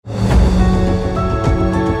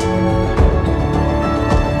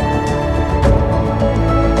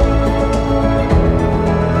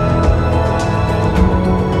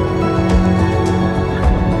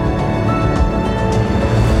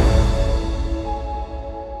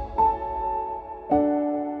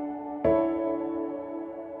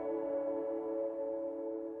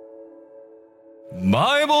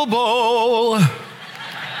Bible Bowl.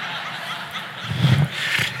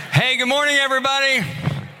 Hey, good morning, everybody.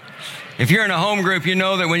 If you're in a home group, you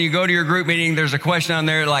know that when you go to your group meeting, there's a question on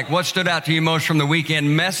there like, what stood out to you most from the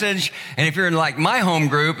weekend message? And if you're in like my home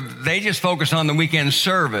group, they just focus on the weekend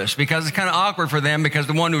service because it's kind of awkward for them because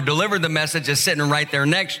the one who delivered the message is sitting right there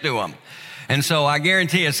next to them. And so I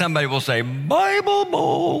guarantee you somebody will say, Bible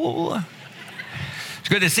Bowl. It's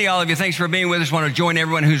good to see all of you. Thanks for being with us. I want to join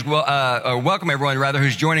everyone welcome everyone rather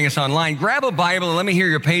who's joining us online. Grab a Bible and let me hear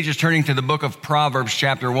your pages turning to the book of Proverbs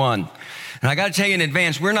chapter 1. And I got to tell you in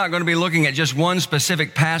advance, we're not going to be looking at just one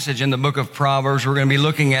specific passage in the book of Proverbs. We're going to be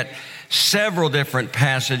looking at several different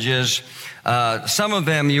passages. Some of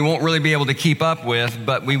them you won't really be able to keep up with,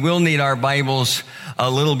 but we will need our Bibles a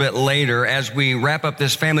little bit later as we wrap up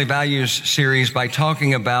this family values series by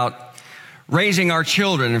talking about raising our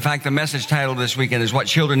children. In fact, the message title this weekend is What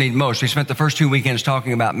Children Need Most. We spent the first 2 weekends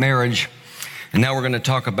talking about marriage, and now we're going to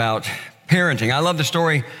talk about parenting. I love the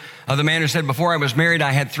story of the man who said, before I was married,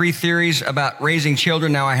 I had 3 theories about raising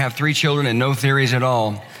children. Now I have 3 children and no theories at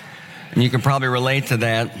all. And you can probably relate to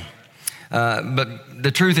that. But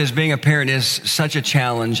the truth is, being a parent is such a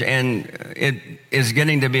challenge, and it is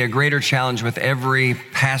getting to be a greater challenge with every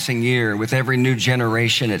passing year. With every new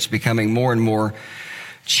generation, it's becoming more and more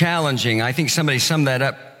challenging. I think somebody summed that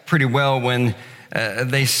up pretty well when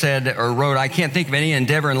they said or wrote, I can't think of any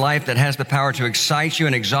endeavor in life that has the power to excite you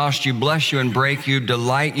and exhaust you, bless you and break you,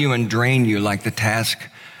 delight you and drain you like the task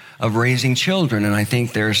of raising children. And I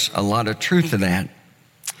think there's a lot of truth to that.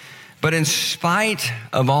 But in spite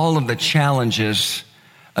of all of the challenges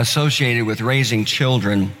associated with raising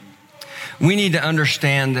children, we need to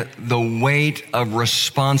understand the weight of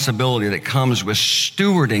responsibility that comes with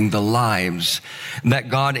stewarding the lives that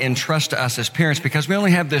God entrusts to us as parents, because we only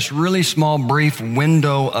have this really small, brief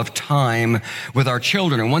window of time with our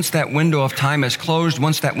children. And once that window of time is closed,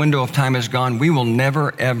 once that window of time is gone, we will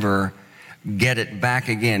never, ever get it back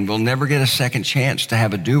again. We'll never get a second chance to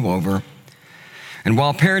have a do-over. And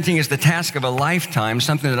while parenting is the task of a lifetime,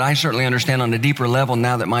 something that I certainly understand on a deeper level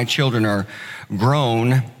now that my children are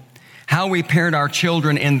grown, how we parent our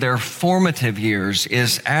children in their formative years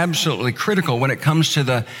is absolutely critical when it comes to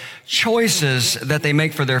the choices that they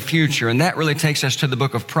make for their future. And that really takes us to the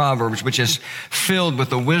book of Proverbs, which is filled with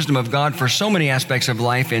the wisdom of God for so many aspects of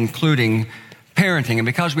life, including parenting. And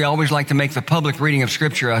because we always like to make the public reading of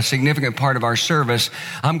Scripture a significant part of our service,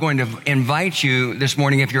 I'm going to invite you this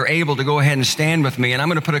morning, if you're able, to go ahead and stand with me. And I'm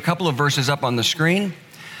going to put a couple of verses up on the screen.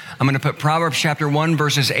 I'm going to put Proverbs chapter 1,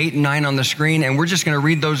 verses 8 and 9 on the screen, and we're just going to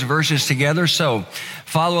read those verses together. So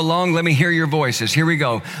follow along. Let me hear your voices. Here we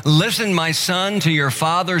go. Listen, my son, to your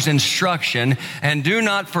father's instruction, and do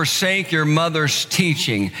not forsake your mother's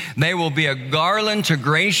teaching. They will be a garland to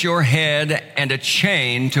grace your head and a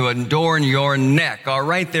chain to adorn your neck. All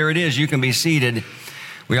right, there it is. You can be seated.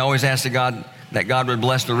 We always ask that God would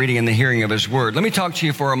bless the reading and the hearing of his word. Let me talk to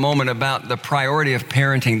you for a moment about the priority of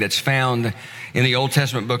parenting that's found in the Old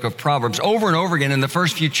Testament book of Proverbs. Over and over again in the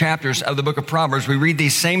first few chapters of the book of Proverbs, we read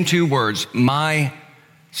these same 2 words, my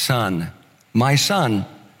son, my son.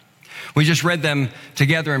 We just read them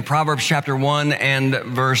together in Proverbs chapter 1 and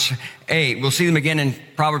verse 8. We'll see them again in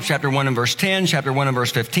Proverbs chapter 1 and verse 10, chapter 1 and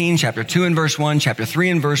verse 15, chapter 2 and verse 1, chapter 3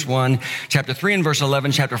 and verse 1, chapter 3 and verse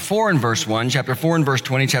 11, chapter 4 and verse 1, chapter 4 and verse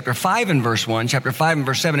 20, chapter 5 and verse 1, chapter 5 and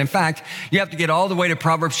verse 7. In fact, you have to get all the way to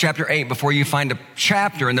Proverbs chapter 8 before you find a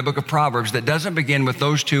chapter in the book of Proverbs that doesn't begin with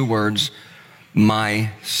those 2 words,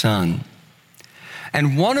 my son.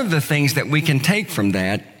 And one of the things that we can take from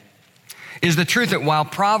that is the truth that while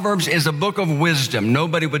Proverbs is a book of wisdom,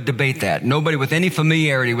 nobody would debate that. Nobody with any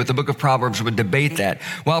familiarity with the book of Proverbs would debate that.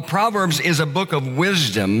 While Proverbs is a book of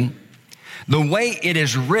wisdom, the way it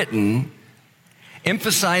is written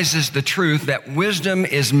emphasizes the truth that wisdom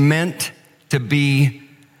is meant to be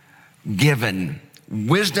given.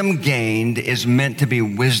 Wisdom gained is meant to be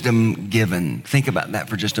wisdom given. Think about that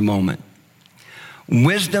for just a moment.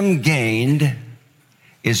 Wisdom gained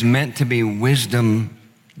is meant to be wisdom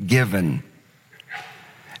given.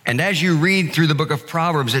 And as you read through the book of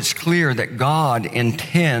Proverbs, it's clear that God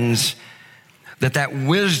intends that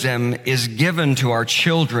wisdom is given to our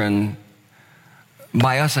children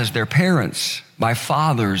by us as their parents, by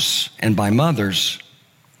fathers and by mothers.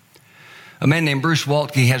 A man named Bruce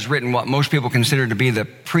Waltke has written what most people consider to be the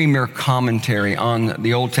premier commentary on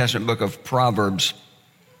the Old Testament book of Proverbs.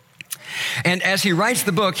 And as he writes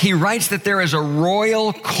the book, he writes that there is a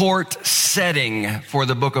royal court setting for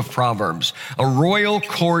the book of Proverbs. A royal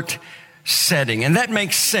court setting. And that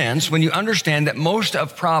makes sense when you understand that most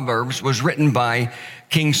of Proverbs was written by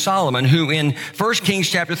King Solomon, who in 1 Kings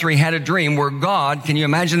chapter 3 had a dream where God, can you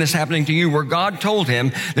imagine this happening to you, where God told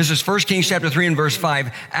him, this is 1 Kings chapter 3 and verse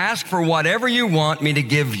 5, ask for whatever you want me to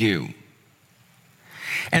give you.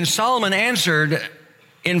 And Solomon answered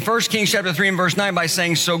in 1 Kings chapter 3 and verse 9 by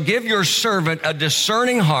saying, so give your servant a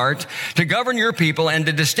discerning heart to govern your people and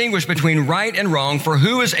to distinguish between right and wrong, for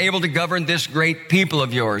who is able to govern this great people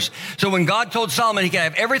of yours? So when God told Solomon he could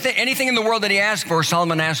have anything in the world that he asked for,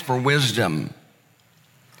 Solomon asked for wisdom.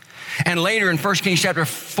 And later in 1 Kings chapter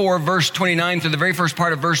 4, verse 29 through the very first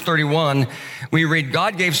part of verse 31, we read,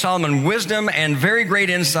 God gave Solomon wisdom and very great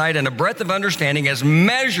insight and a breadth of understanding as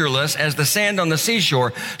measureless as the sand on the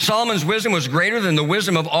seashore. Solomon's wisdom was greater than the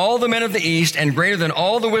wisdom of all the men of the East and greater than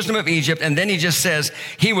all the wisdom of Egypt. And then he just says,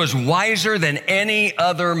 he was wiser than any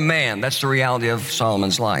other man. That's the reality of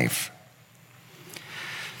Solomon's life.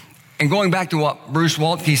 And going back to what Bruce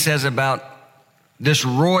Waltke says about this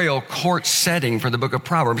royal court setting for the book of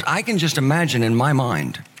Proverbs, I can just imagine in my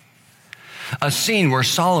mind a scene where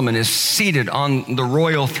Solomon is seated on the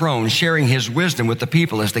royal throne, sharing his wisdom with the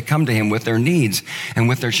people as they come to him with their needs and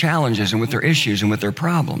with their challenges and with their issues and with their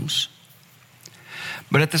problems.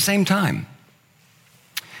 But at the same time,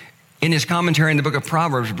 in his commentary in the book of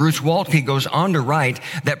Proverbs, Bruce Waltke goes on to write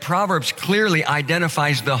that Proverbs clearly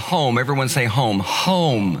identifies the home, everyone say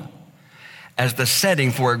home, as the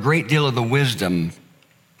setting for a great deal of the wisdom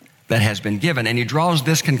that has been given. And he draws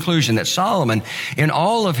this conclusion that Solomon, in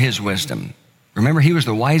all of his wisdom, remember he was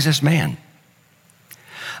the wisest man,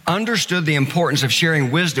 understood the importance of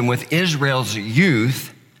sharing wisdom with Israel's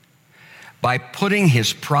youth by putting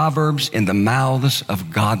his proverbs in the mouths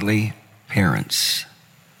of godly parents.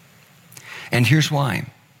 And here's why.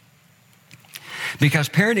 Because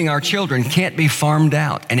parenting our children can't be farmed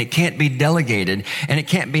out, and it can't be delegated, and it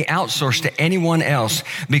can't be outsourced to anyone else,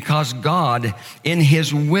 because God, in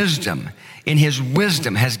his wisdom,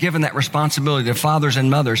 has given that responsibility to fathers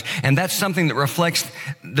and mothers. And that's something that reflects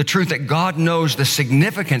the truth that God knows the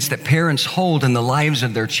significance that parents hold in the lives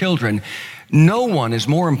of their children. No one is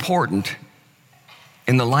more important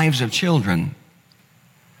in the lives of children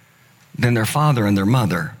than their father and their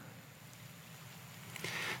mother.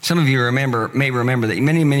 Some of you may remember that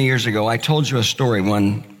many years ago, I told you a story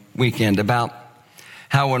one weekend about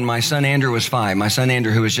how when my son Andrew was 5, my son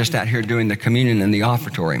Andrew, who was just out here doing the communion in the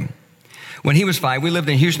offertory, when he was 5, we lived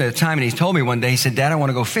in Houston at the time, and he told me one day, he said, Dad, I want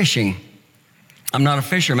to go fishing. I'm not a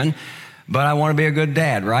fisherman, but I want to be a good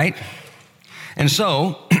dad, right? And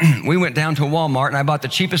so we went down to Walmart, and I bought the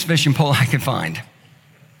cheapest fishing pole I could find.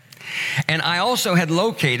 And I also had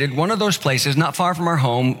located one of those places not far from our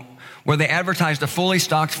home where they advertised a fully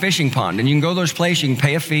stocked fishing pond. And you can go to those places, you can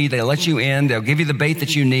pay a fee, they'll let you in, they'll give you the bait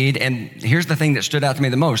that you need. And here's the thing that stood out to me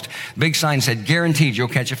the most. Big sign said, guaranteed you'll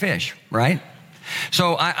catch a fish, right?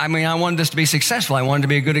 So, I wanted this to be successful. I wanted it to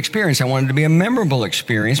be a good experience. I wanted it to be a memorable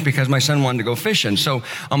experience because my son wanted to go fishing. So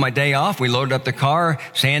on my day off, we loaded up the car,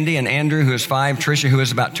 Sandy and Andrew, who was 5, Tricia, who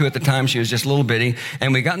was about 2 at the time, she was just a little bitty,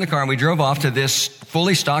 and we got in the car and we drove off to this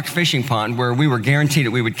fully stocked fishing pond where we were guaranteed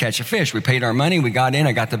that we would catch a fish. We paid our money, we got in,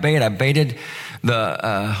 I got the bait, I baited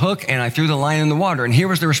the hook, and I threw the line in the water. And here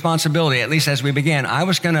was the responsibility, at least as we began. I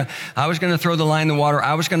was gonna throw the line in the water,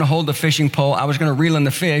 I was gonna hold the fishing pole, I was gonna reel in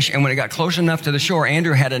the fish, and when it got close enough to the shore,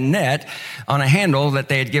 Andrew had a net on a handle that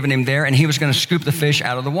they had given him there, and he was going to scoop the fish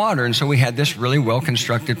out of the water. And so we had this really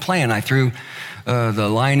well-constructed plan. I threw the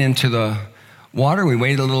line into the water. We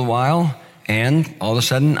waited a little while, and all of a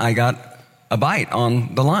sudden, I got a bite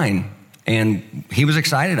on the line. And he was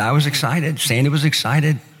excited. I was excited. Sandy was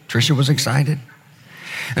excited. Tricia was excited.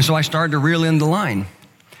 And so I started to reel in the line.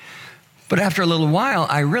 But after a little while,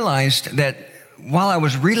 I realized that while I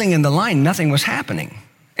was reeling in the line, nothing was happening.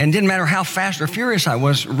 And it didn't matter how fast or furious I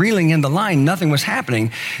was reeling in the line, nothing was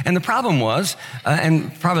happening. And the problem was,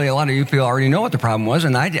 and probably a lot of you people already know what the problem was,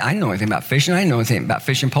 and I didn't know anything about fishing, I didn't know anything about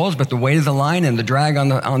fishing poles, but the weight of the line and the drag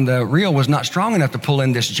on the reel was not strong enough to pull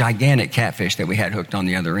in this gigantic catfish that we had hooked on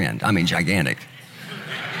the other end. I mean, gigantic.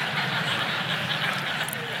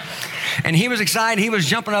 And he was excited. He was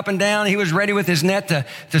jumping up and down. He was ready with his net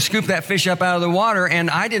to scoop that fish up out of the water.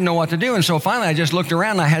 And I didn't know what to do. And so finally I just looked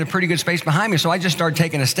around and I had a pretty good space behind me. So I just started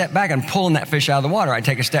taking a step back and pulling that fish out of the water. I'd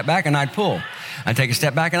take a step back and I'd pull. I'd take a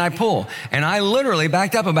step back and I'd pull. And I literally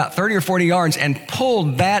backed up about 30 or 40 yards and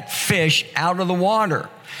pulled that fish out of the water.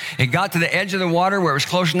 It got to the edge of the water where it was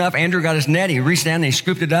close enough. Andrew got his net. He reached down and he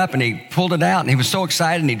scooped it up and he pulled it out. And he was so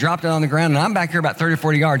excited and he dropped it on the ground. And I'm back here about 30 or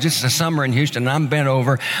 40 yards. This is a summer in Houston. And I'm bent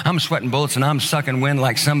over. I'm sweating bullets and I'm sucking wind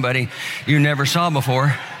like somebody you never saw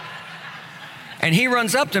before. And he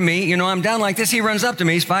runs up to me, I'm down like this. He runs up to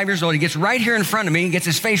me. He's 5 years old. He gets right here in front of me. He gets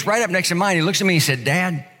his face right up next to mine. He looks at me. He said,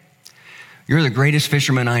 "Dad, you're the greatest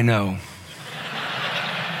fisherman I know."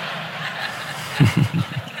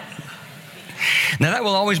 Now, that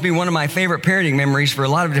will always be one of my favorite parenting memories for a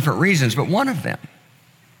lot of different reasons, but one of them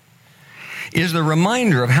is the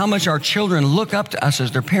reminder of how much our children look up to us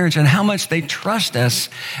as their parents and how much they trust us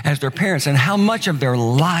as their parents and how much of their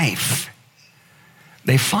life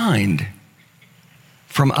they find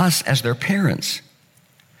from us as their parents.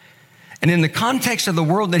 And in the context of the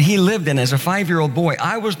world that he lived in as a 5-year-old boy,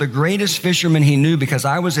 I was the greatest fisherman he knew because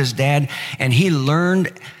I was his dad, and he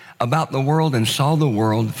learned about the world and saw the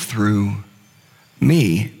world through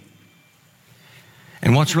me.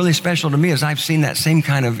 And what's really special to me is I've seen that same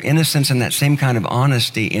kind of innocence and that same kind of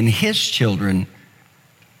honesty in his children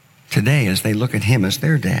today as they look at him as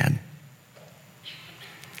their dad.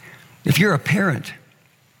 If you're a parent,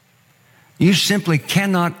 you simply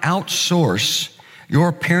cannot outsource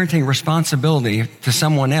your parenting responsibility to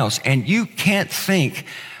someone else. And you can't think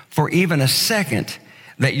for even a second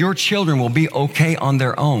that your children will be okay on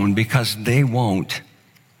their own, because they won't.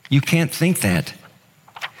 You can't think that.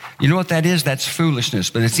 You know what that is? That's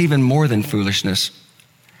foolishness, but it's even more than foolishness.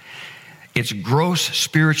 It's gross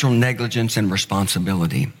spiritual negligence and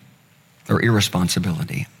responsibility, or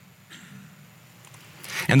irresponsibility.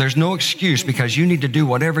 And there's no excuse, because you need to do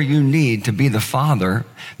whatever you need to be the father,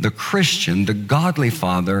 the Christian, the godly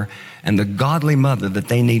father, and the godly mother that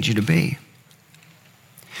they need you to be.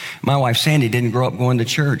 My wife, Sandy, didn't grow up going to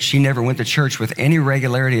church. She never went to church with any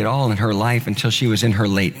regularity at all in her life until she was in her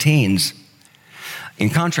late teens. In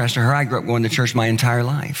contrast to her, I grew up going to church my entire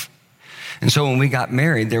life. And so when we got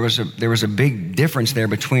married, there was a big difference there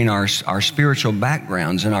between our spiritual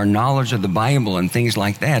backgrounds and our knowledge of the Bible and things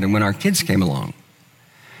like that. And when our kids came along,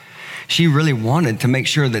 she really wanted to make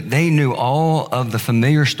sure that they knew all of the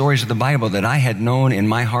familiar stories of the Bible that I had known in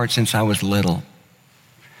my heart since I was little.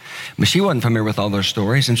 But she wasn't familiar with all those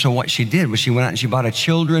stories. And so what she did was she went out and she bought a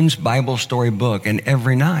children's Bible story book. And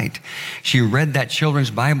every night she read that children's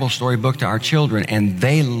Bible story book to our children, and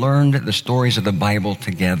they learned the stories of the Bible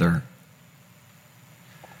together.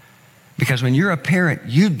 Because when you're a parent,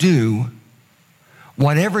 you do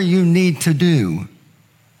whatever you need to do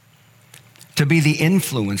to be the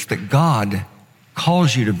influence that God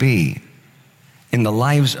calls you to be in the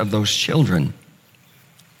lives of those children.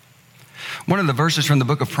 One of the verses from the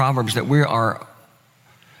book of Proverbs that we are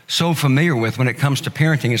so familiar with when it comes to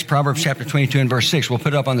parenting is Proverbs chapter 22 and verse 6. We'll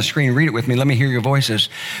put it up on the screen. Read it with me. Let me hear your voices.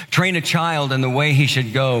 "Train a child in the way he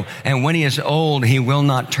should go, and when he is old, he will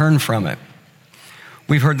not turn from it."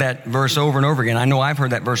 We've heard that verse over and over again. I know I've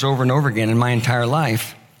heard that verse over and over again in my entire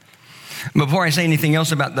life. Before I say anything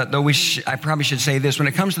else about that, though, I probably should say this. When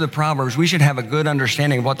it comes to the Proverbs, we should have a good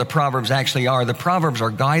understanding of what the Proverbs actually are. The Proverbs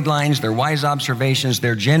are guidelines, they're wise observations,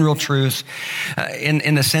 they're general truths,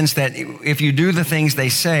 in the sense that if you do the things they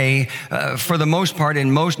say, for the most part,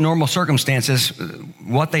 in most normal circumstances,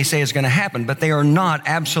 what they say is going to happen. But they are not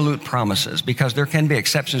absolute promises, because there can be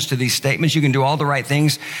exceptions to these statements. You can do all the right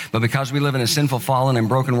things, but because we live in a sinful, fallen, and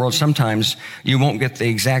broken world, sometimes you won't get the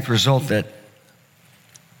exact result that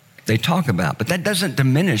they talk about. But that doesn't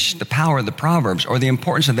diminish the power of the Proverbs or the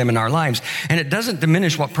importance of them in our lives. And it doesn't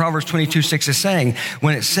diminish what Proverbs 22:6 is saying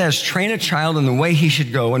when it says, "Train a child in the way he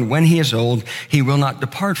should go, and when he is old, he will not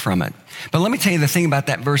depart from it." But let me tell you the thing about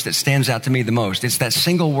that verse that stands out to me the most. It's that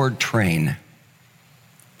single word, train.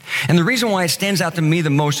 And the reason why it stands out to me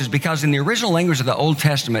the most is because in the original language of the Old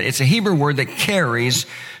Testament, it's a Hebrew word that carries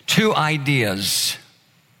two ideas.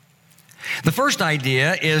 The first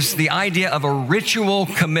idea is the idea of a ritual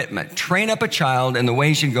commitment. Train up a child in the way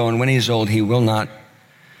he should go, and when he is old, he will not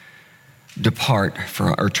depart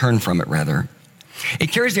or turn from it, rather.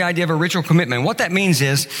 It carries the idea of a ritual commitment. What that means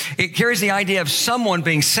is it carries the idea of someone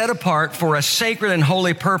being set apart for a sacred and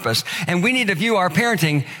holy purpose. And we need to view our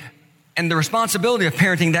parenting and the responsibility of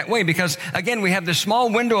parenting that way, because again, we have this small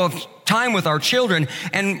window of time with our children,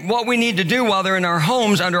 and what we need to do while they're in our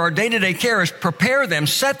homes under our day-to-day care is prepare them,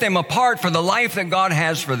 set them apart for the life that God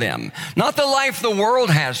has for them. Not the life the world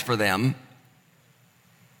has for them,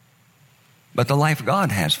 but the life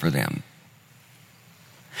God has for them.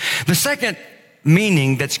 The second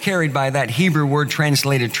meaning that's carried by that Hebrew word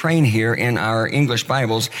translated train here in our English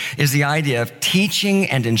Bibles is the idea of teaching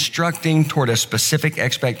and instructing toward a specific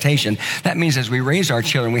expectation. That means as we raise our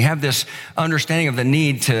children, we have this understanding of the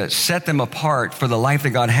need to set them apart for the life that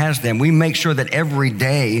God has them. We make sure that every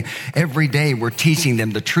day we're teaching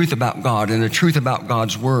them the truth about God and the truth about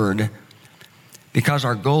God's word, because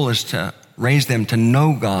our goal is to raise them to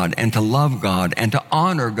know God and to love God and to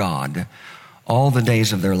honor God all the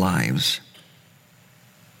days of their lives.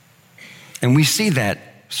 And we see that,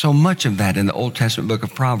 so much of that in the Old Testament book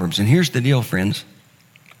of Proverbs. And here's the deal, friends.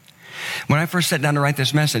 When I first sat down to write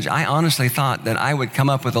this message, I honestly thought that I would come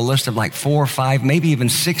up with a list of like 4 or 5, maybe even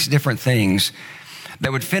 6 different things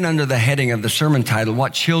that would fit under the heading of the sermon title,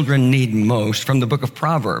 What Children Need Most, from the book of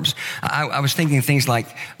Proverbs. I was thinking things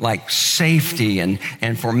like safety and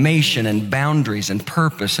formation and boundaries and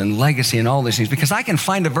purpose and legacy and all these things, because I can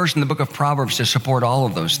find a verse in the book of Proverbs to support all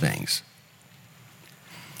of those things.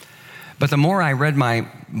 But the more I read my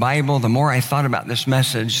Bible, the more I thought about this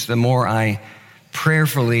message, the more I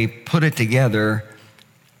prayerfully put it together,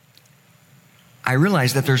 I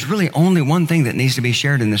realized that there's really only one thing that needs to be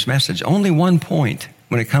shared in this message, only one point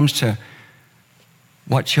when it comes to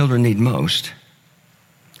what children need most.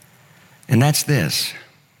 And that's this.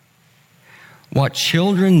 What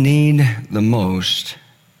children need the most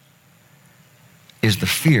is the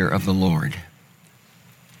fear of the Lord.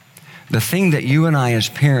 The thing that you and I as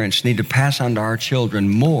parents need to pass on to our children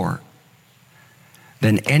more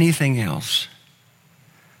than anything else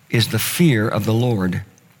is the fear of the Lord.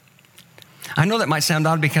 I know that might sound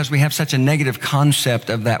odd because we have such a negative concept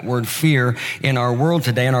of that word fear in our world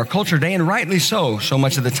today, in our culture today, and rightly so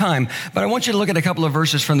much of the time. But I want you to look at a couple of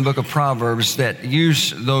verses from the book of Proverbs that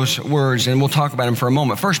use those words, and we'll talk about them for a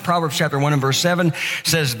moment. First, Proverbs chapter 1 and verse 7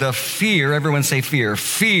 says, the fear, everyone say fear,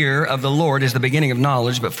 fear of the Lord is the beginning of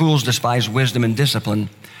knowledge, but fools despise wisdom and discipline.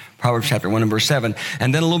 Proverbs chapter 1 and verse 7.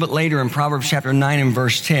 And then a little bit later in Proverbs chapter 9 and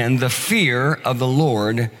verse 10, the fear of the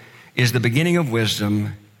Lord is the beginning of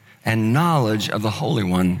wisdom, and knowledge of the Holy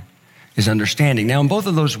One is understanding. Now, in both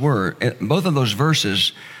of those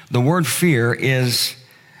verses, the word fear is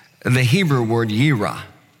the Hebrew word yirah.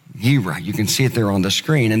 Yirah. You can see it there on the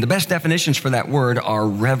screen. And the best definitions for that word are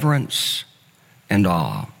reverence and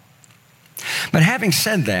awe. But having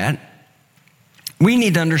said that, we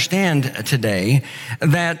need to understand today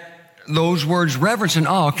that those words, reverence and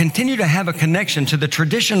awe, continue to have a connection to the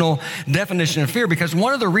traditional definition of fear, because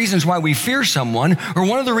one of the reasons why we fear someone, or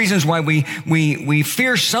one of the reasons why we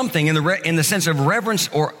fear something in the sense of reverence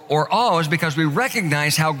or awe, is because we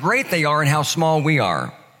recognize how great they are and how small we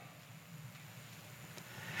are.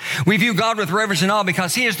 We view God with reverence and awe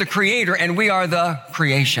because He is the creator and we are the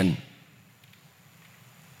creation.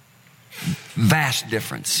 Vast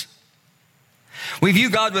difference. We view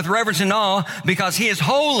God with reverence and awe because He is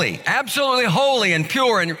holy, absolutely holy and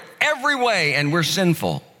pure in every way, and we're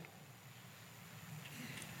sinful.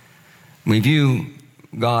 We view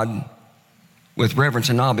God with reverence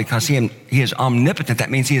and awe because He is omnipotent. That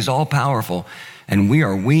means He is all-powerful, and we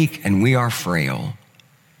are weak and we are frail.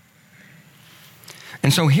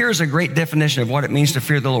 And so here's a great definition of what it means to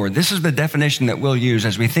fear the Lord. This is the definition that we'll use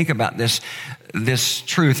as we think about this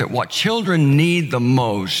truth, that what children need the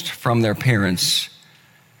most from their parents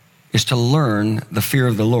is to learn the fear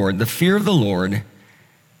of the Lord. The fear of the Lord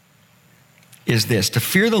is this. To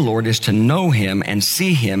fear the Lord is to know Him and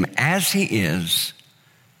see Him as He is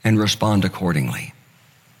and respond accordingly.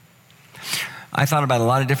 I thought about a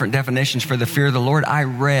lot of different definitions for the fear of the Lord. I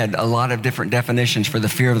read a lot of different definitions for the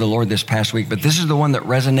fear of the Lord this past week, but this is the one that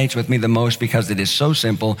resonates with me the most because it is so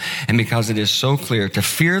simple and because it is so clear. To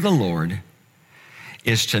fear the Lord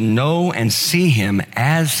is to know and see Him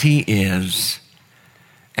as He is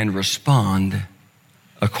and respond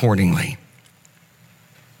accordingly.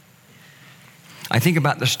 I think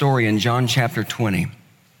about the story in John chapter 20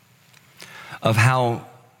 of how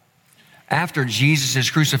after Jesus'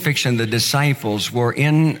 crucifixion, the disciples were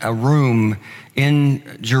in a room in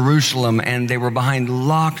Jerusalem, and they were behind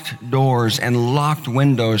locked doors and locked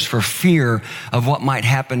windows for fear of what might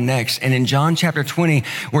happen next. And in John chapter 20,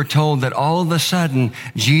 we're told that all of a sudden,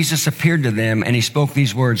 Jesus appeared to them and He spoke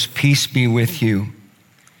these words, "Peace be with you."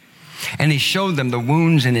 And He showed them the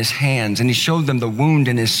wounds in His hands, and He showed them the wound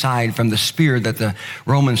in His side from the spear that the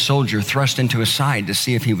Roman soldier thrust into his side to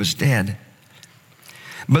see if he was dead.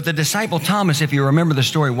 But the disciple Thomas, if you remember the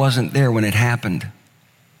story, wasn't there when it happened.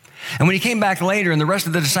 And when he came back later and the rest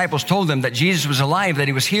of the disciples told them that Jesus was alive, that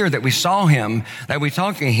He was here, that we saw Him, that we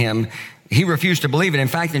talked to Him, he refused to believe it. In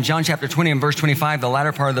fact, in John chapter 20 and verse 25, the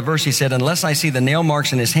latter part of the verse, he said, "Unless I see the nail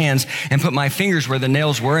marks in His hands and put my fingers where the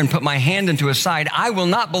nails were and put my hand into His side, I will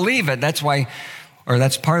not believe it." That's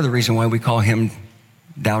part of the reason why we call him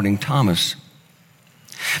Doubting Thomas.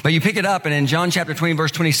 But you pick it up, and in John chapter 20,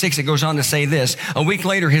 verse 26, it goes on to say this. A week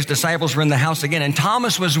later, His disciples were in the house again, and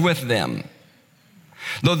Thomas was with them.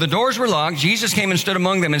 Though the doors were locked, Jesus came and stood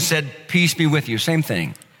among them and said, "Peace be with you." Same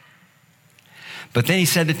thing. But then He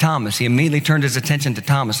said to Thomas, He immediately turned His attention to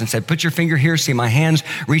Thomas and said, "Put your finger here, see my hands,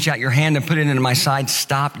 reach out your hand and put it into my side.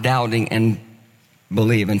 Stop doubting and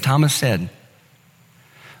believe." And Thomas said,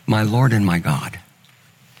 "My Lord and my God."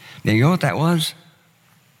 Now, you know what that was?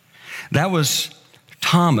 That was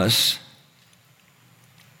Thomas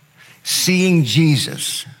seeing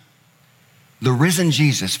Jesus, the risen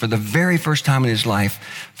Jesus, for the very first time in his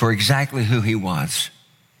life for exactly who he was.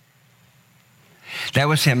 That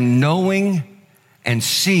was him knowing and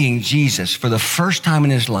seeing Jesus for the first time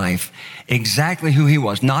in his life exactly who he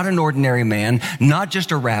was. Not an ordinary man, not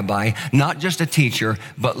just a rabbi, not just a teacher,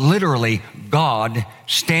 but literally God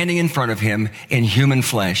standing in front of him in human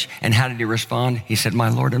flesh. And how did he respond? He said, "My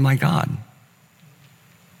Lord and my God."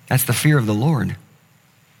 That's the fear of the Lord.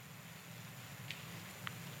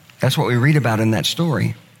 That's what we read about in that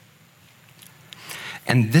story.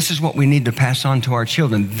 And this is what we need to pass on to our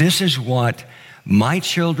children. This is what my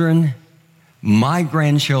children, my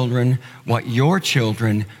grandchildren, what your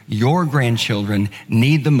children, your grandchildren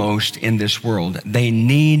need the most in this world. They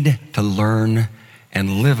need to learn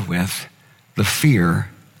and live with the fear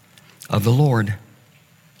of the Lord.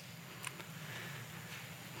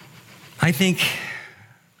 I think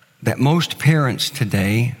that most parents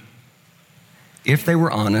today, if they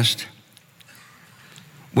were honest,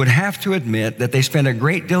 would have to admit that they spend a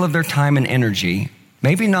great deal of their time and energy,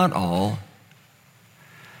 maybe not all,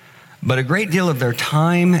 but a great deal of their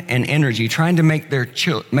time and energy trying to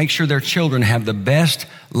make sure their children have the best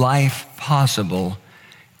life possible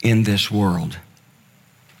in this world.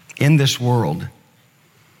 In this world.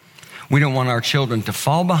 We don't want our children to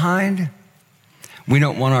fall behind. We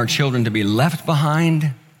don't want our children to be left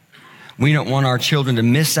behind. We don't want our children to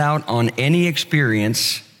miss out on any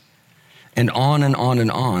experience, and on and on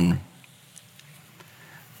and on.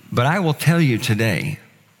 But I will tell you today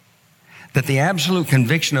that the absolute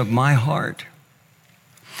conviction of my heart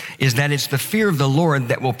is that it's the fear of the Lord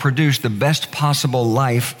that will produce the best possible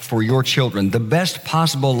life for your children, the best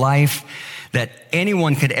possible life that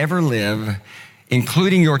anyone could ever live,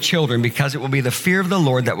 including your children, because it will be the fear of the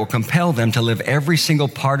Lord that will compel them to live every single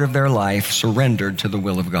part of their life surrendered to the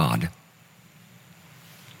will of God.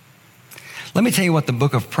 Let me tell you what the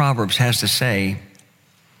book of Proverbs has to say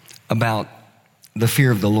about the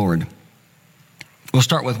fear of the Lord. We'll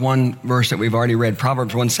start with one verse that we've already read,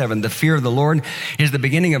 Proverbs 1:7. The fear of the Lord is the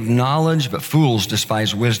beginning of knowledge, but fools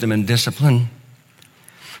despise wisdom and discipline.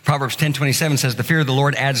 Proverbs 10:27 says, the fear of the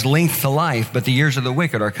Lord adds length to life, but the years of the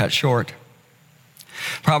wicked are cut short.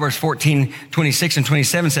 Proverbs 14:26 and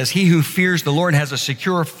 27 says, he who fears the Lord has a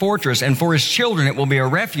secure fortress, and for his children it will be a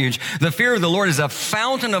refuge. The fear of the Lord is a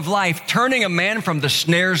fountain of life, turning a man from the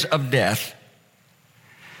snares of death.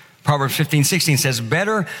 Proverbs 15:16 says,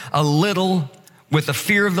 better a little with the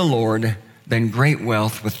fear of the Lord than great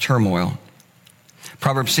wealth with turmoil.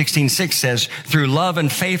 Proverbs 16:6 says, through love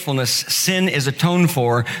and faithfulness, sin is atoned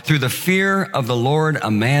for. Through the fear of the Lord, a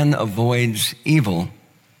man avoids evil.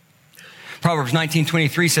 Proverbs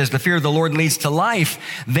 19:23 says, the fear of the Lord leads to life.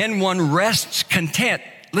 Then one rests content.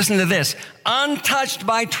 Listen to this, untouched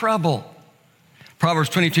by trouble. Proverbs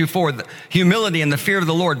 22:4, the humility and the fear of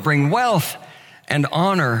the Lord bring wealth and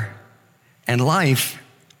honor and life.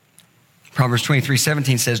 Proverbs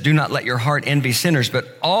 23:17 says, do not let your heart envy sinners,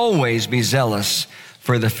 but always be zealous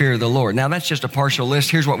for the fear of the Lord. Now, that's just a partial list.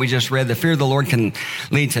 Here's what we just read. The fear of the Lord can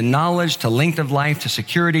lead to knowledge, to length of life, to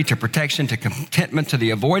security, to protection, to contentment, to the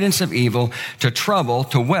avoidance of evil, to trouble,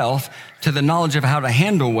 to wealth, to the knowledge of how to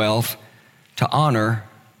handle wealth, to honor,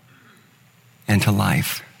 and to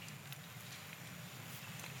life.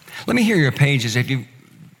 Let me hear your pages. If you've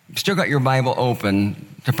still got your Bible open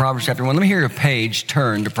to Proverbs chapter 1, let me hear your page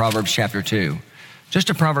turn to Proverbs chapter 2. Just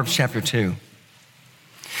to Proverbs chapter 2.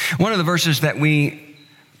 One of the verses that we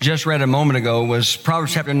just read a moment ago was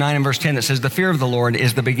Proverbs chapter 9 and verse 10 that says, the fear of the Lord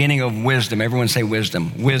is the beginning of wisdom. Everyone say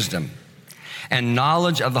wisdom. Wisdom. And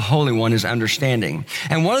knowledge of the Holy One is understanding.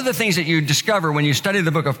 And one of the things that you discover when you study the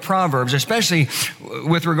book of Proverbs, especially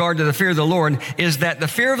with regard to the fear of the Lord, is that the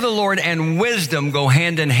fear of the Lord and wisdom go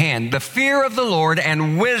hand in hand. The fear of the Lord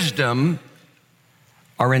and wisdom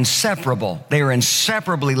are inseparable. They are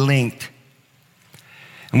inseparably linked.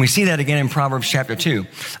 And we see that again in Proverbs chapter 2.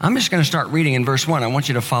 I'm just going to start reading in verse 1. I want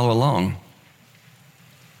you to follow along.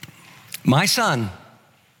 My son,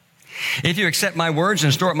 if you accept my words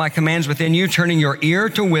and store up my commands within you, turning your ear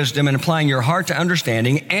to wisdom and applying your heart to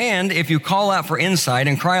understanding, and if you call out for insight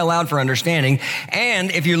and cry aloud for understanding, and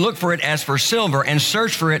if you look for it as for silver and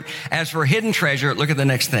search for it as for hidden treasure, look at the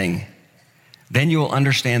next thing. Then you will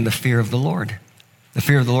understand the fear of the Lord. The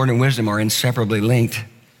fear of the Lord and wisdom are inseparably linked.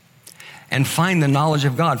 And find the knowledge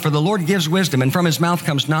of God. For the Lord gives wisdom, and from his mouth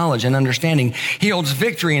comes knowledge and understanding. He holds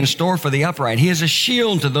victory in store for the upright. He is a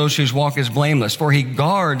shield to those whose walk is blameless, for he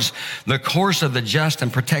guards the course of the just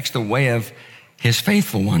and protects the way of his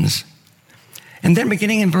faithful ones. And then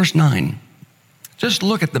beginning in verse 9, Just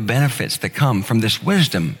look at the benefits that come from this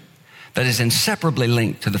wisdom that is inseparably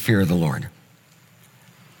linked to the fear of the Lord.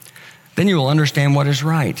 Then you will understand what is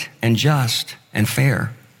right and just and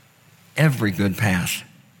fair, every good path.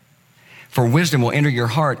 For wisdom will enter your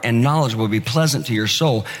heart and knowledge will be pleasant to your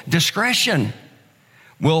soul. Discretion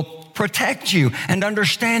will protect you and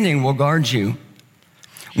understanding will guard you.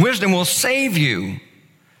 Wisdom will save you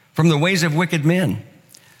from the ways of wicked men,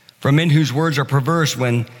 from men whose words are perverse,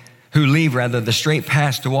 who leave the straight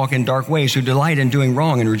paths to walk in dark ways, who delight in doing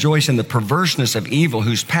wrong and rejoice in the perverseness of evil,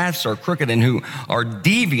 whose paths are crooked and who are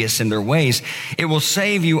devious in their ways. It will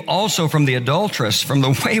save you also from the adulteress, from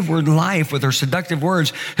the wayward life with her seductive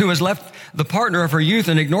words, who has left the partner of her youth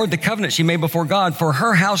and ignored the covenant she made before God. For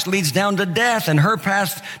her house leads down to death and her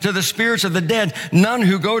paths to the spirits of the dead. None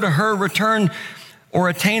who go to her return or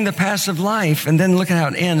attain the paths of life. And then look at how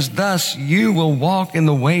it ends. Thus you will walk in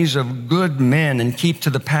the ways of good men and keep to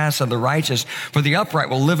the paths of the righteous. For the upright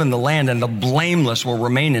will live in the land and the blameless will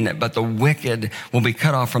remain in it. But the wicked will be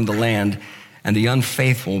cut off from the land and the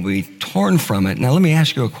unfaithful will be torn from it. Now let me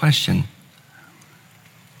ask you a question.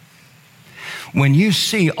 When you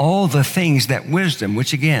see all the things that wisdom,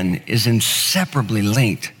 which again is inseparably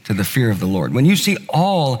linked to the fear of the Lord, when you see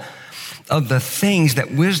all of the things that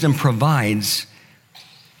wisdom provides,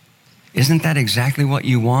 isn't that exactly what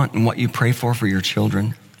you want and what you pray for your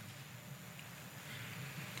children?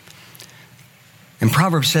 And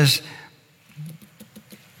Proverbs says,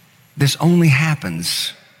 this only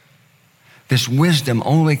happens. This wisdom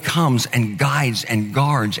only comes and guides and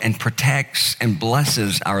guards and protects and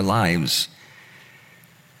blesses our lives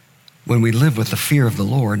when we live with the fear of the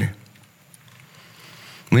Lord.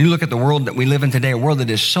 When you look at the world that we live in today, a world that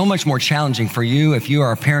is so much more challenging for you if you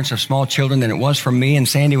are parents of small children than it was for me and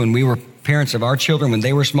Sandy when we were parents of our children when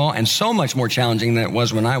they were small, and so much more challenging than it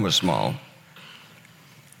was when I was small.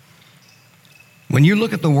 When you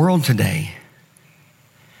look at the world today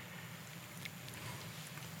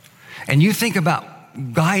and you think about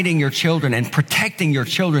guiding your children and protecting your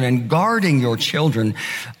children and guarding your children,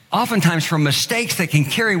 oftentimes from mistakes that can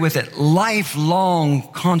carry with it lifelong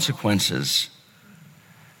consequences,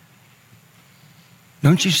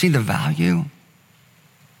 don't you see the value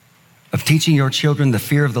of teaching your children the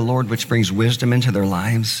fear of the Lord, which brings wisdom into their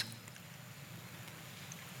lives?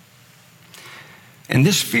 And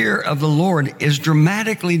this fear of the Lord is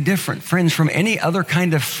dramatically different, friends, from any other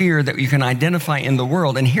kind of fear that you can identify in the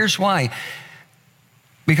world. And here's why.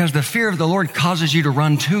 Because the fear of the Lord causes you to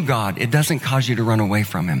run to God. It doesn't cause you to run away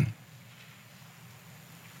from Him.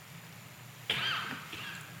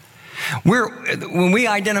 When we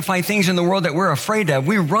identify things in the world that we're afraid of,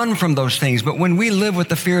 we run from those things. But when we live with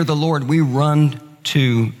the fear of the Lord, we run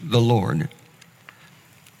to the Lord.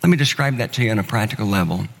 Let me describe that to you on a practical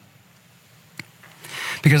level.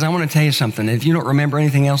 Because I want to tell you something. If you don't remember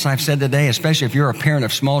anything else I've said today, especially if you're a parent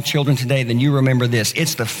of small children today, then you remember this.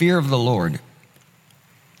 It's the fear of the Lord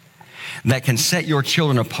that can set your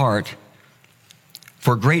children apart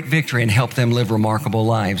for great victory and help them live remarkable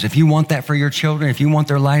lives. If you want that for your children, if you want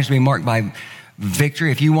their lives to be marked by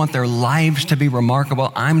victory, if you want their lives to be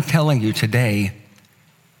remarkable, I'm telling you today,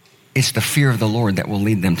 it's the fear of the Lord that will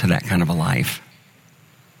lead them to that kind of a life.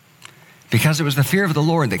 Because it was the fear of the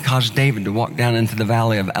Lord that caused David to walk down into the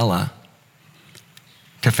valley of Elah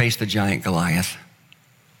to face the giant Goliath.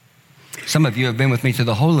 Some of you have been with me to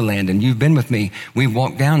the Holy Land, and you've been with me. We've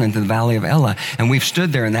walked down into the valley of Elah, and we've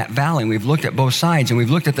stood there in that valley, and we've looked at both sides, and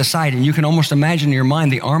we've looked at the side, and you can almost imagine in your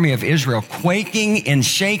mind the army of Israel quaking and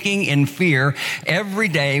shaking in fear every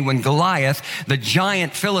day when Goliath, the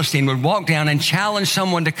giant Philistine, would walk down and challenge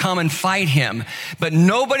someone to come and fight him. But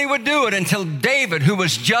nobody would do it until David, who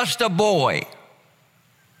was just a boy,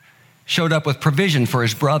 showed up with provision for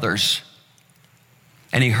his brothers,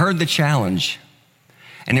 and he heard the challenge.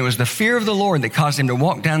 And it was the fear of the Lord that caused him to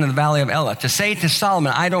walk down to the valley of Elah, to say to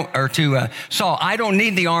Solomon, Saul, I don't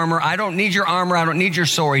need the armor. I don't need your armor. I don't need your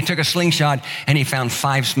sword. He took a slingshot and he found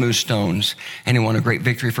 5 smooth stones, and he won a great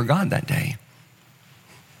victory for God that day.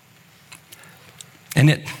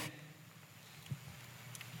 And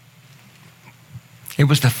it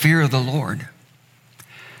was the fear of the Lord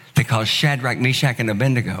that caused Shadrach, Meshach, and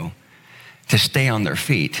Abednego to stay on their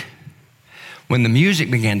feet. When the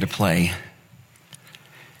music began to play,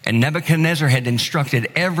 and Nebuchadnezzar had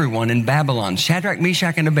instructed everyone in Babylon, Shadrach,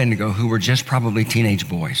 Meshach, and Abednego, who were just probably teenage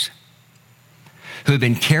boys, who had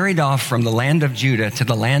been carried off from the land of Judah to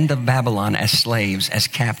the land of Babylon as slaves, as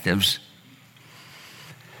captives.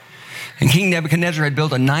 And King Nebuchadnezzar had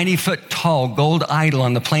built a 90-foot tall gold idol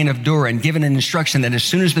on the plain of Dura and given an instruction that as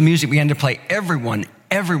soon as the music began to play, everyone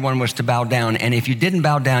was to bow down. And if you didn't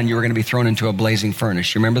bow down, you were going to be thrown into a blazing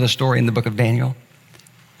furnace. You remember the story in the book of Daniel?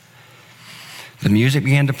 The music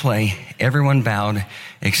began to play. Everyone bowed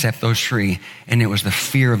except those three. And it was the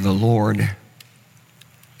fear of the Lord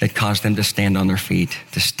that caused them to stand on their feet,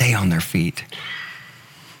 to stay on their feet.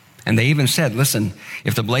 And they even said, listen,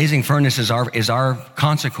 if the blazing furnace is our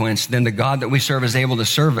consequence, then the God that we serve is able to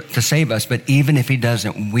save us. But even if he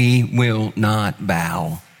doesn't, we will not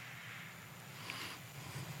bow.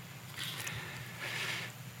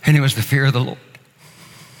 And it was the fear of the Lord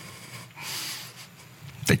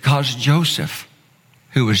that caused Joseph,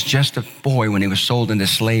 who was just a boy when he was sold into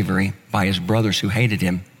slavery by his brothers who hated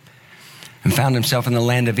him, and found himself in the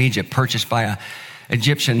land of Egypt, purchased by an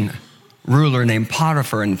Egyptian ruler named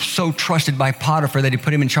Potiphar, and so trusted by Potiphar that he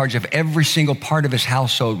put him in charge of every single part of his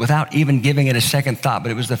household without even giving it a second thought.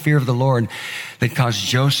 But it was the fear of the Lord that caused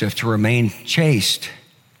Joseph to remain chaste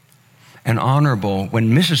and honorable when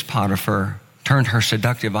Mrs. Potiphar turned her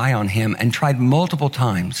seductive eye on him and tried multiple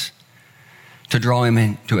times to draw him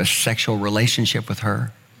into a sexual relationship with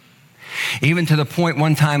her. Even to the point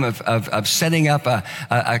one time of setting up a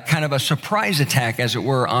kind of a surprise attack, as it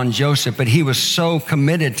were, on Joseph. But he was so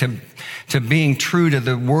committed to being true to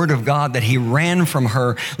the word of God that he ran from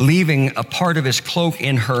her, leaving a part of his cloak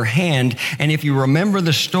in her hand. And if you remember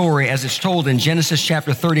the story as it's told in Genesis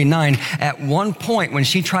chapter 39, at one point when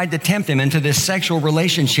she tried to tempt him into this sexual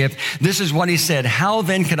relationship, this is what he said: "How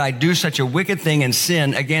then could I do such a wicked thing and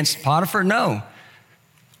sin against Potiphar? No,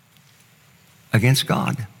 against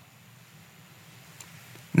God."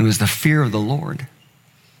 It was the fear of the Lord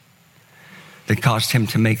that caused him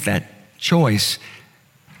to make that choice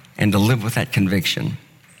and to live with that conviction.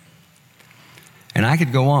 And I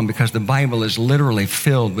could go on because the Bible is literally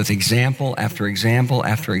filled with example after example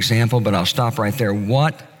after example, but I'll stop right there.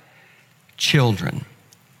 What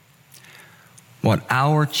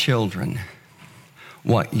our children,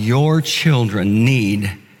 what your children need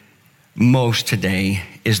most today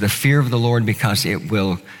is the fear of the Lord, because it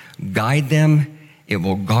will guide them, it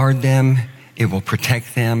will guard them, it will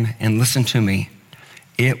protect them, and listen to me,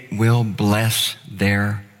 it will bless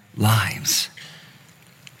their lives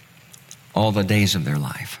all the days of their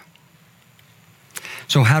life.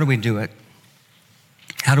 So how do we do it?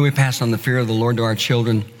 How do we pass on the fear of the Lord to our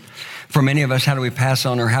children? For many of us, how do we pass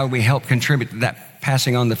on, or how do we help contribute to that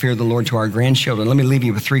passing on the fear of the Lord to our grandchildren? Let me leave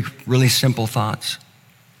you with three really simple thoughts.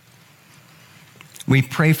 We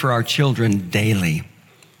pray for our children daily.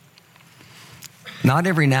 Not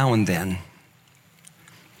every now and then,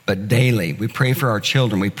 but daily. We pray for our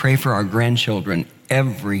children. We pray for our grandchildren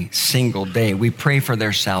every single day. We pray for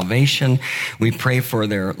their salvation. We pray for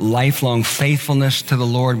their lifelong faithfulness to the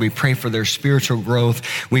Lord. We pray for their spiritual growth.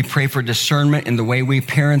 We pray for discernment in the way we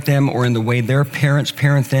parent them or in the way their parents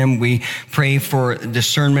parent them. We pray for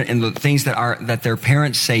discernment in the things that their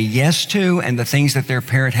parents say yes to and the things that their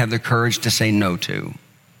parent have the courage to say no to.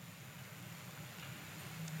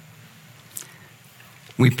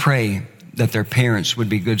 We pray that their parents would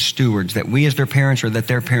be good stewards, that we as their parents, or that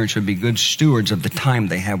their parents would be good stewards of the time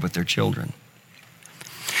they have with their children.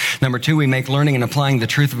 Number two, we make learning and applying the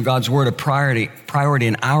truth of God's word a priority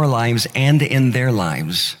in our lives and in their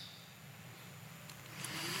lives.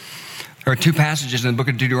 There are two passages in the book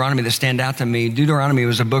of Deuteronomy that stand out to me. Deuteronomy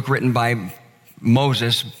was a book written by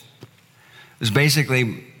Moses. It was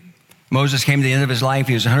basically, Moses came to the end of his life.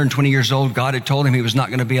 He was 120 years old. God had told him he was not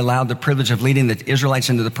going to be allowed the privilege of leading the Israelites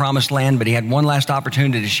into the promised land, but he had one last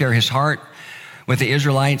opportunity to share his heart with the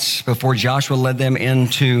Israelites before Joshua led them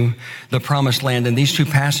into the promised land. And these two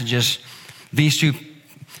passages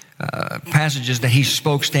that he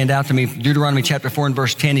spoke stand out to me. Deuteronomy chapter 4 and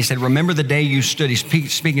verse 10, he said, "Remember the day you stood," he's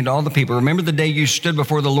speaking to all the people, "remember the day you stood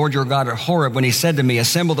before the Lord your God at Horeb when he said to me,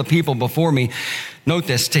 assemble the people before me," note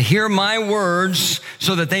this, "to hear my words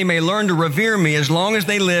so that they may learn to revere me as long as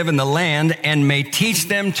they live in the land and may teach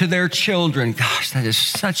them to their children." Gosh, that is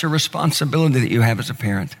such a responsibility that you have as a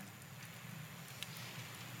parent.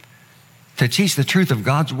 To teach the truth of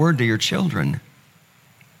God's word to your children.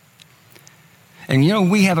 And you know,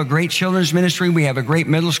 we have a great children's ministry. We have a great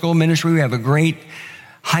middle school ministry. We have a great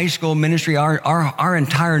high school ministry. Our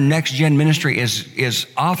entire next gen ministry is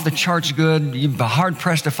off the charts good. You'd be hard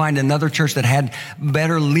pressed to find another church that had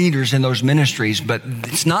better leaders in those ministries, but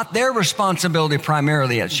it's not their responsibility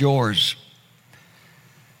primarily, it's yours.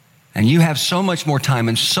 And you have so much more time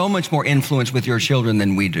and so much more influence with your children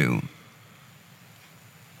than we do.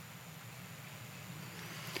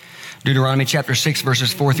 Deuteronomy chapter 6,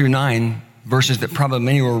 verses 4 through 9, verses that probably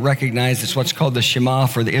many will recognize. It's what's called the Shema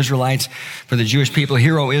for the Israelites, for the Jewish people.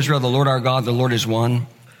 "Hear, O Israel, the Lord our God, the Lord is one.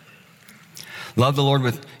 Love the Lord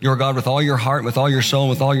with your God with all your heart, with all your soul, and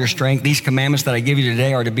with all your strength. These commandments that I give you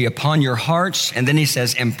today are to be upon your hearts." And then he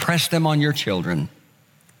says, "Impress them on your children.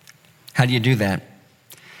 How do you do that?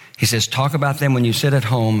 He says, talk about them when you sit at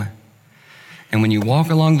home and when you walk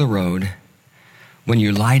along the road, when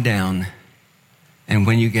you lie down and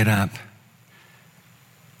when you get up.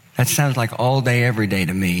 That sounds like all day, every day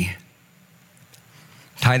to me.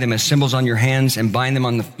 Tie them as symbols on your hands and bind them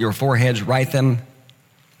on your foreheads. Write them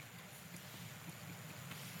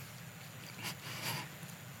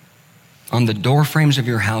on the door frames of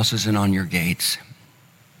your houses and on your gates.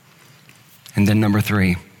 And then number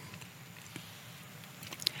 3,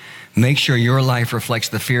 make sure your life reflects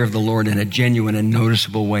the fear of the Lord in a genuine and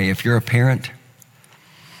noticeable way. If you're a parent,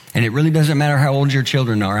 and it really doesn't matter how old your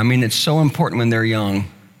children are. I mean, it's so important when they're young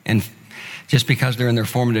and just because they're in their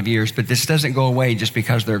formative years, but this doesn't go away just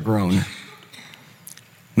because they're grown.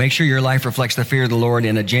 Make sure your life reflects the fear of the Lord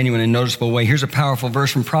in a genuine and noticeable way. Here's a powerful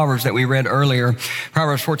verse from Proverbs that we read earlier.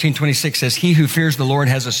 Proverbs 14:26 says, he who fears the Lord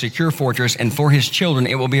has a secure fortress, and for his children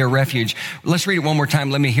it will be a refuge. Let's read it one more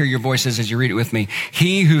time. Let me hear your voices as you read it with me.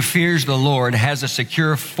 He who fears the Lord has a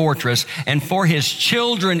secure fortress, and for his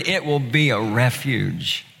children it will be a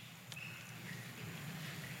refuge.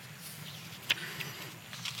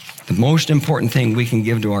 The most important thing we can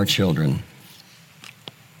give to our children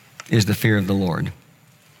is the fear of the Lord.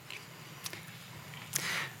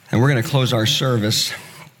 And we're going to close our service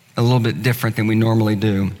a little bit different than we normally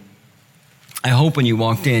do. I hope when you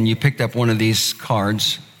walked in, you picked up one of these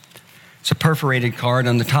cards. It's a perforated card.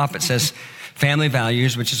 On the top, it says Family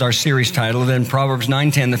Values, which is our series title. Then Proverbs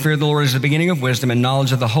 9:10, the fear of the Lord is the beginning of wisdom, and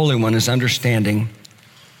knowledge of the Holy One is understanding.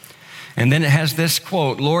 And then it has this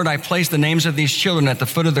quote, Lord, I place the names of these children at the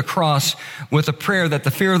foot of the cross with a prayer that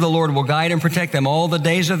the fear of the Lord will guide and protect them all the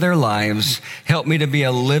days of their lives. Help me to be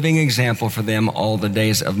a living example for them all the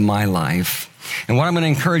days of my life. And what I'm going to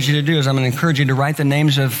encourage you to do is I'm going to encourage you to write the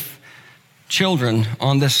names of children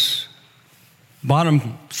on this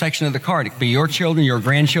bottom section of the card. It could be your children, your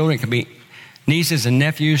grandchildren. It could be nieces and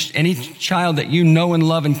nephews, any child that you know and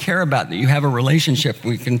love and care about, that you have a relationship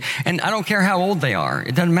with. And I don't care how old they are.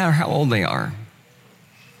 It doesn't matter how old they are.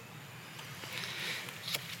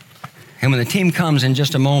 And when the team comes in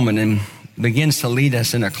just a moment and begins to lead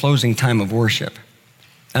us in a closing time of worship,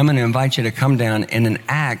 I'm going to invite you to come down in an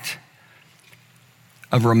act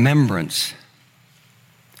of remembrance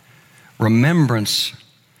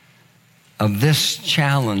of this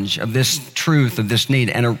challenge, of this truth, of this need,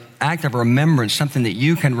 and an act of remembrance, something that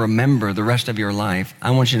you can remember the rest of your life. I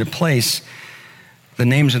want you to place the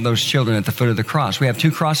names of those children at the foot of the cross. We have 2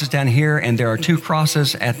 crosses down here, and there are 2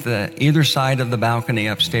 crosses at either side of the balcony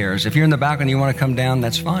upstairs. If you're in the balcony, you want to come down,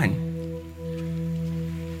 that's fine.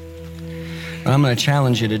 But I'm going to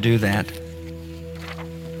challenge you to do that.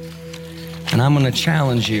 And I'm going to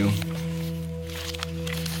challenge you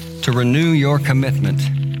to renew your commitment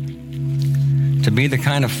to be the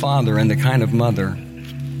kind of father and the kind of mother,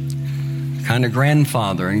 the kind of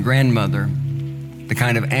grandfather and grandmother, the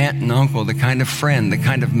kind of aunt and uncle, the kind of friend, the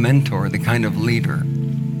kind of mentor, the kind of leader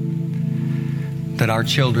that our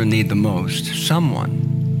children need the most.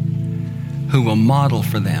 Someone who will model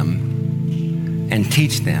for them and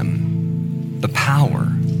teach them the power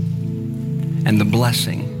and the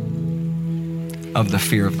blessing of the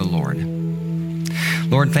fear of the Lord.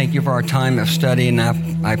 Lord, thank you for our time of study, and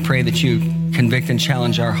I pray that you convict and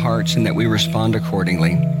challenge our hearts and that we respond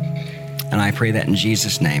accordingly. And I pray that in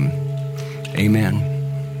Jesus' name, amen.